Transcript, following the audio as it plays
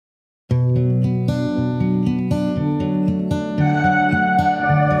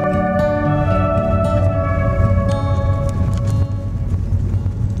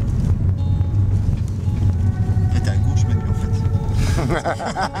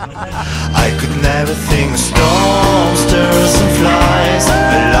I could never think a storm stirs and flies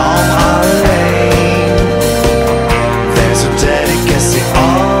along our lane. There's a delicacy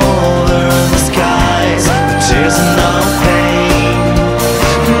over the skies, the tears and no pain.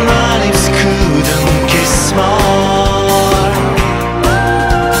 My lips couldn't kiss more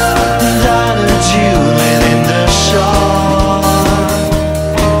than a jewel in the shore.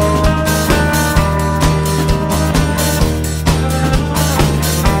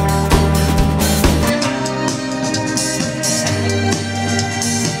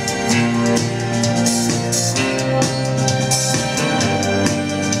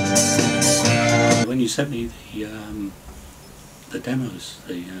 When you sent me the demos,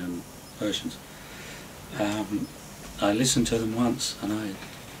 the versions, I listened to them once, and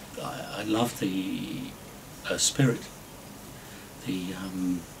I loved the spirit, the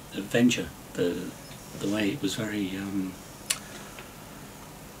adventure, the way it was very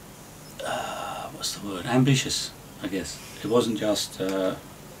what's the word? Ambitious, I guess. It wasn't just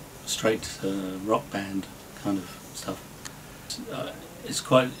straight rock band kind of stuff.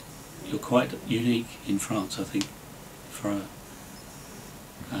 You're quite unique in France, I think, for a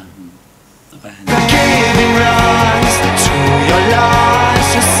band. Giving rise to your lies,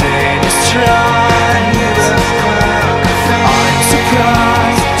 you say it's right. I'm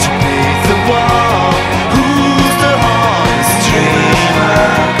surprised to meet the one who's the honest dreamer,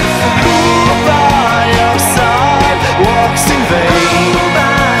 who by your side walks in vain,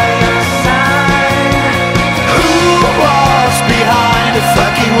 who walks behind a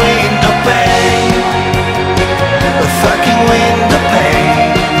fucking window pane, a fucking window pane.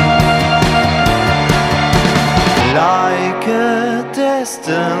 Like a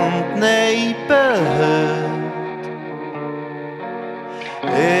distant neighborhood,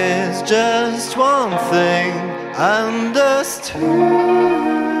 it's just one thing understood.